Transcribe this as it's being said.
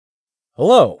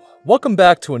Hello, welcome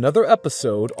back to another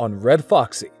episode on Red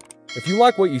Foxy. If you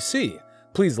like what you see,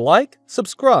 please like,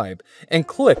 subscribe, and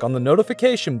click on the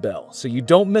notification bell so you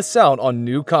don't miss out on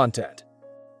new content.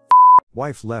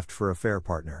 Wife left for affair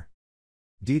partner.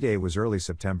 D-Day was early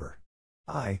September.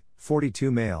 I,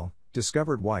 42 male,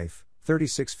 discovered wife,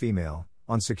 36 female,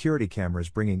 on security cameras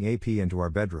bringing AP into our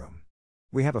bedroom.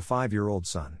 We have a 5-year-old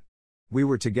son. We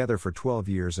were together for 12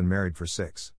 years and married for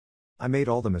 6. I made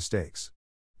all the mistakes.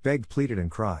 Begged, pleaded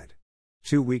and cried.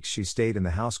 2 weeks she stayed in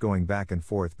the house, going back and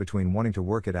forth between wanting to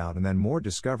work it out and then more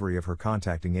discovery of her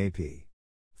contacting AP.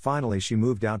 Finally she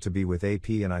moved out to be with AP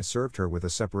and I served her with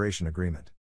a separation agreement.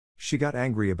 She got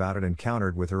angry about it and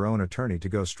countered with her own attorney to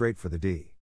go straight for the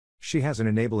D. She has an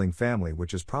enabling family,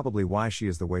 which is probably why she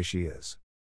is the way she is.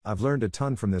 I've learned a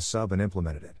ton from this sub and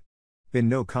implemented it. Been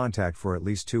no contact for at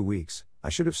least 2 weeks. I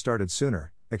should have started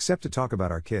sooner, except to talk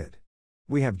about our kid.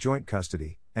 We have joint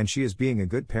custody, and she is being a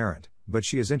good parent, but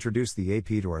she has introduced the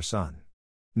AP to our son.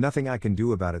 Nothing I can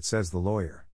do about it, says the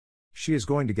lawyer. She is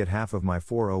going to get half of my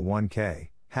 401k,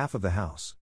 half of the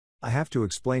house. I have to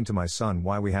explain to my son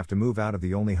why we have to move out of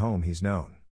the only home he's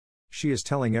known. She is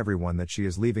telling everyone that she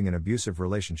is leaving an abusive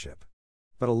relationship.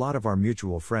 But a lot of our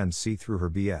mutual friends see through her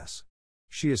BS.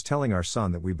 She is telling our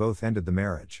son that we both ended the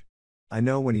marriage. I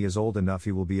know when he is old enough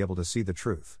he will be able to see the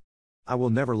truth. I will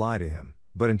never lie to him,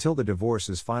 but until the divorce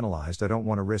is finalized I don't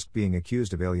want to risk being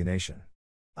accused of alienation.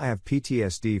 I have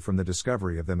PTSD from the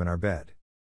discovery of them in our bed.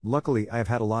 Luckily I have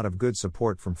had a lot of good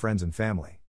support from friends and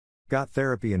family. Got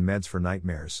therapy and meds for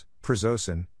nightmares,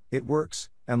 Prazosin, it works,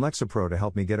 and Lexapro to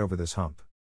help me get over this hump.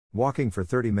 Walking for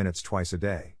 30 minutes twice a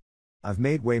day. I've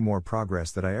made way more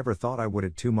progress than I ever thought I would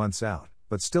at 2 months out,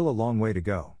 but still a long way to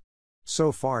go.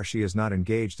 So far she is not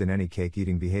engaged in any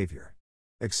cake-eating behavior.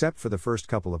 Except for the first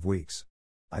couple of weeks.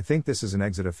 I think this is an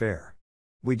exit affair.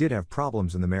 We did have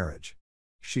problems in the marriage.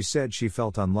 She said she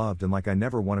felt unloved and like I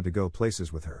never wanted to go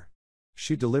places with her.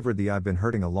 She delivered the "I've been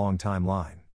hurting a long time"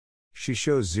 line. She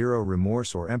shows zero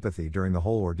remorse or empathy during the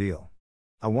whole ordeal.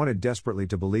 I wanted desperately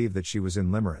to believe that she was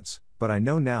in limerence, but I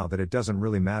know now that it doesn't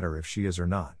really matter if she is or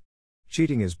not.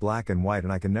 Cheating is black and white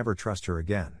and I can never trust her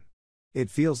again. It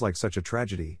feels like such a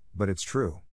tragedy, but it's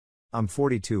true. I'm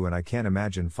 42 and I can't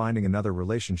imagine finding another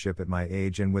relationship at my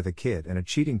age and with a kid and a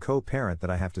cheating co-parent that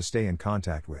I have to stay in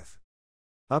contact with.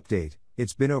 Update: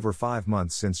 it's been over 5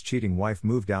 months since cheating wife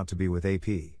moved out to be with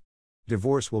AP.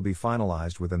 Divorce will be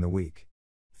finalized within the week.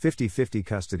 50-50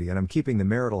 custody and I'm keeping the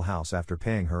marital house after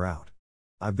paying her out.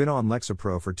 I've been on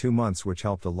Lexapro for 2 months, which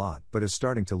helped a lot but is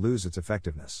starting to lose its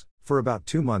effectiveness. For about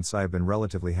 2 months I have been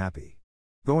relatively happy.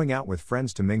 Going out with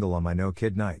friends to mingle on my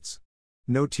no-kid nights.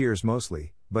 No tears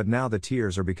mostly, but now the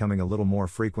tears are becoming a little more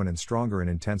frequent and stronger in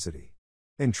intensity.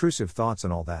 Intrusive thoughts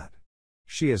and all that.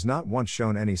 She has not once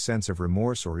shown any sense of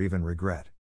remorse or even regret.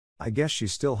 I guess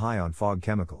she's still high on fog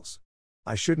chemicals.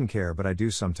 I shouldn't care, but I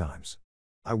do sometimes.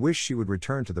 I wish she would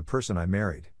return to the person I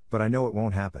married, but I know it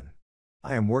won't happen.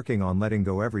 I am working on letting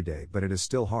go every day, but it is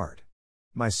still hard.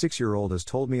 My 6-year-old has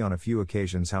told me on a few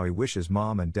occasions how he wishes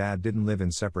mom and dad didn't live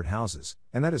in separate houses,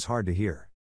 and that is hard to hear.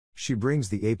 She brings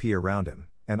the AP around him,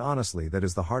 and honestly that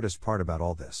is the hardest part about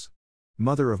all this.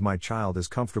 Mother of my child is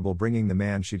comfortable bringing the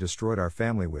man she destroyed our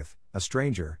family with, a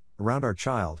stranger, around our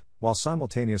child, while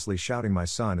simultaneously shouting my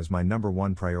son is my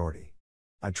 #1 priority.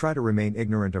 I try to remain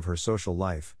ignorant of her social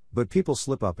life, but people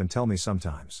slip up and tell me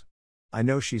sometimes. I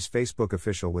know she's Facebook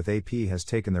official with AP has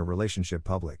taken their relationship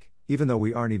public, even though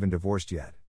we aren't even divorced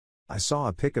yet. I saw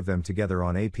a pic of them together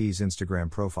on AP's Instagram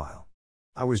profile.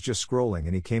 I was just scrolling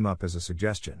and he came up as a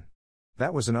suggestion.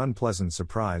 That was an unpleasant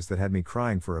surprise that had me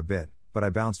crying for a bit, but I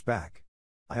bounced back.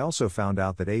 I also found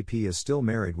out that AP is still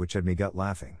married, which had me gut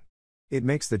laughing. It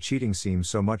makes the cheating seem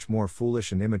so much more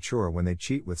foolish and immature when they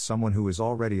cheat with someone who is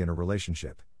already in a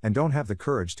relationship, and don't have the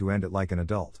courage to end it like an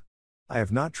adult. I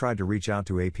have not tried to reach out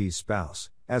to AP's spouse,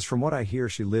 as from what I hear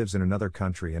she lives in another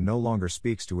country and no longer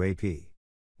speaks to AP.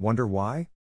 Wonder why?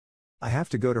 I have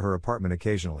to go to her apartment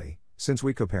occasionally, since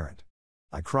we co-parent.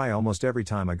 I cry almost every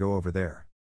time I go over there.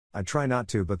 I try not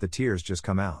to, but the tears just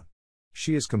come out.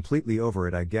 She is completely over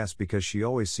it, I guess, because she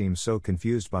always seems so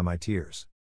confused by my tears.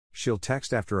 She'll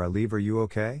text after I leave, "Are you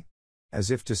okay?"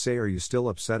 As if to say, "Are you still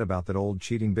upset about that old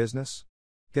cheating business?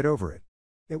 Get over it.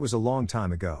 It was a long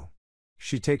time ago."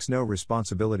 She takes no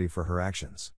responsibility for her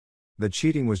actions. The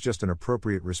cheating was just an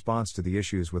appropriate response to the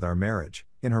issues with our marriage,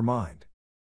 in her mind.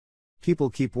 People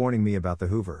keep warning me about the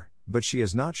Hoover, but she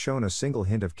has not shown a single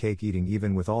hint of cake eating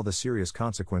even with all the serious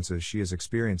consequences she is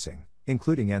experiencing,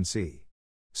 including NC.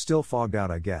 Still fogged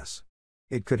out, I guess.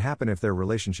 It could happen if their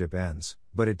relationship ends,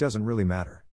 but it doesn't really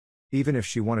matter. Even if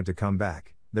she wanted to come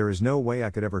back, there is no way I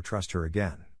could ever trust her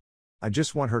again. I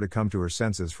just want her to come to her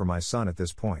senses for my son at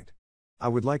this point. I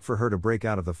would like for her to break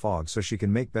out of the fog so she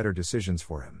can make better decisions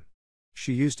for him.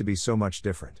 She used to be so much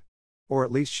different. Or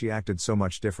at least she acted so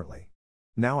much differently.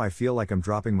 Now I feel like I'm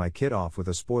dropping my kid off with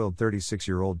a spoiled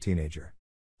 36-year-old teenager.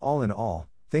 All in all,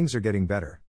 things are getting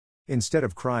better. Instead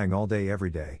of crying all day every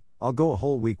day, I'll go a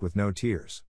whole week with no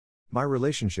tears. My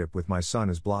relationship with my son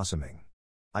is blossoming.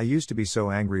 I used to be so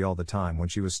angry all the time when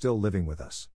she was still living with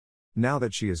us. Now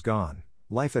that she is gone,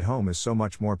 life at home is so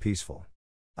much more peaceful.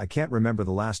 I can't remember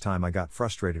the last time I got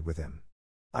frustrated with him.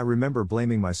 I remember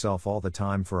blaming myself all the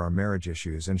time for our marriage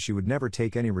issues, and she would never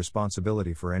take any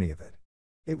responsibility for any of it.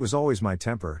 It was always my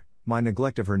temper, my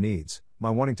neglect of her needs, my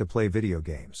wanting to play video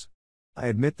games. I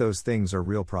admit those things are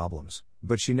real problems,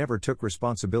 but she never took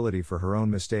responsibility for her own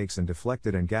mistakes and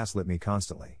deflected and gaslit me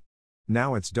constantly.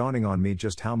 Now it's dawning on me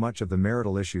just how much of the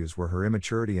marital issues were her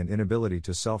immaturity and inability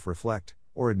to self-reflect,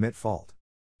 or admit fault.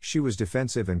 She was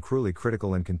defensive and cruelly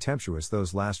critical and contemptuous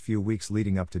those last few weeks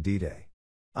leading up to D-Day.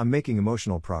 I'm making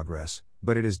emotional progress,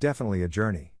 but it is definitely a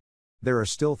journey. There are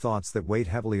still thoughts that weigh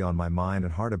heavily on my mind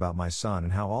and heart about my son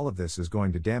and how all of this is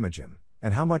going to damage him,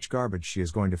 and how much garbage she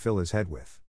is going to fill his head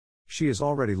with. She is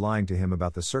already lying to him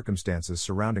about the circumstances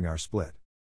surrounding our split.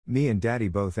 Me and Daddy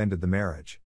both ended the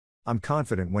marriage. I'm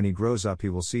confident when he grows up he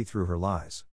will see through her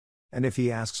lies. And if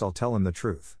he asks, I'll tell him the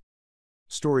truth.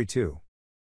 Story 2.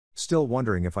 Still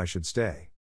wondering if I should stay.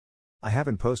 I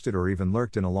haven't posted or even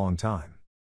lurked in a long time.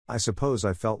 I suppose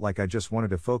I felt like I just wanted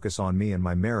to focus on me and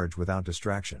my marriage without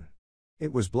distraction.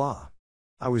 It was blah.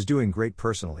 I was doing great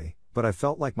personally, but I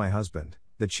felt like my husband,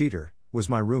 the cheater, was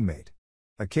my roommate.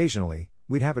 Occasionally,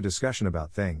 we'd have a discussion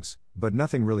about things, but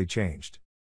nothing really changed.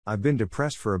 I've been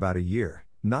depressed for about a year,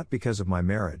 not because of my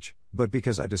marriage, but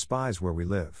because I despise where we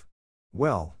live.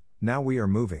 Well, now we are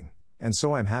moving, and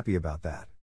so I'm happy about that.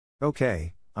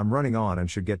 Okay, I'm running on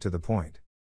and should get to the point.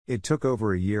 It took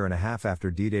over a year and a half after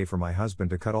D-Day for my husband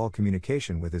to cut all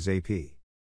communication with his AP.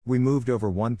 We moved over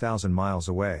 1,000 miles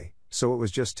away, so it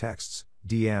was just texts,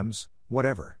 DMs,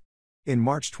 whatever. In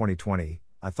March 2020,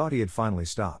 I thought he had finally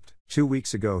stopped. 2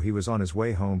 weeks ago he was on his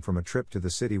way home from a trip to the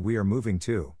city we are moving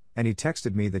to, and he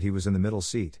texted me that he was in the middle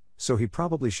seat, so he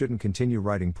probably shouldn't continue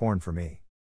writing porn for me.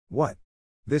 What?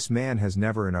 This man has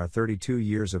never in our 32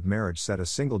 years of marriage said a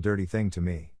single dirty thing to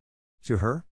me. To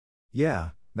her?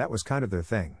 Yeah, that was kind of their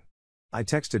thing. I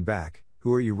texted back,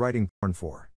 "Who are you writing porn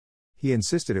for?" He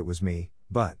insisted it was me,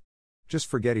 but just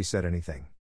forget he said anything.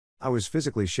 I was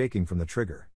physically shaking from the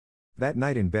trigger. That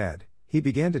night in bed, he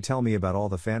began to tell me about all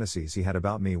the fantasies he had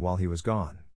about me while he was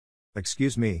gone.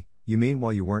 Excuse me, you mean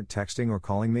while you weren't texting or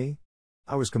calling me?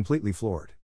 I was completely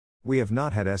floored. We have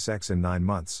not had sex in 9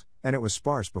 months, and it was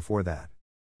sparse before that.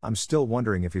 I'm still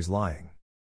wondering if he's lying.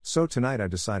 So tonight I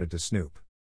decided to snoop.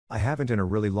 I haven't in a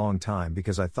really long time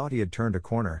because I thought he had turned a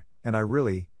corner, and I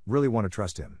really want to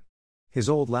trust him. His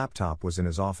old laptop was in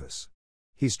his office.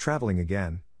 He's traveling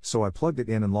again, so I plugged it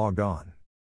in and logged on.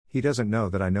 He doesn't know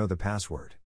that I know the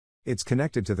password. It's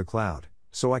connected to the cloud,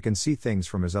 so I can see things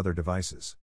from his other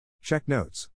devices. Check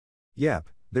notes. Yep,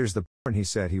 there's the porn he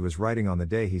said he was writing on the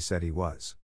day he said he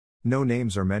was. No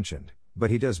names are mentioned, but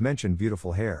he does mention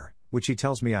beautiful hair, which he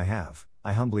tells me I have.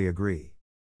 I humbly agree.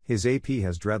 His AP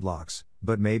has dreadlocks,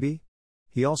 but maybe?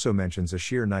 He also mentions a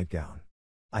sheer nightgown.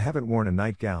 I haven't worn a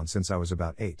nightgown since I was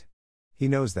about 8. He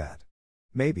knows that.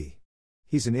 Maybe.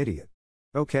 He's an idiot.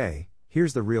 Okay,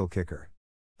 here's the real kicker.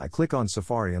 I click on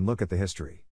Safari and look at the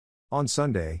history. On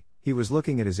Sunday, he was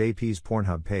looking at his AP's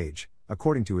Pornhub page,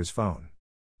 according to his phone.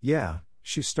 Yeah,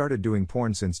 she started doing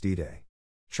porn since D-Day.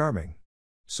 Charming.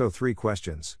 So 3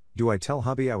 questions. Do I tell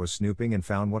hubby I was snooping and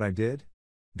found what I did?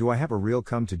 Do I have a real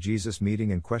come-to-Jesus meeting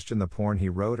and question the porn he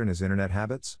wrote and his internet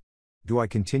habits? Do I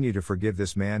continue to forgive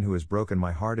this man who has broken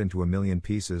my heart into a million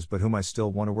pieces but whom I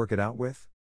still want to work it out with?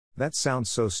 That sounds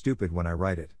so stupid when I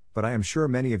write it, but I am sure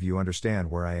many of you understand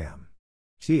where I am.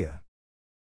 Tia.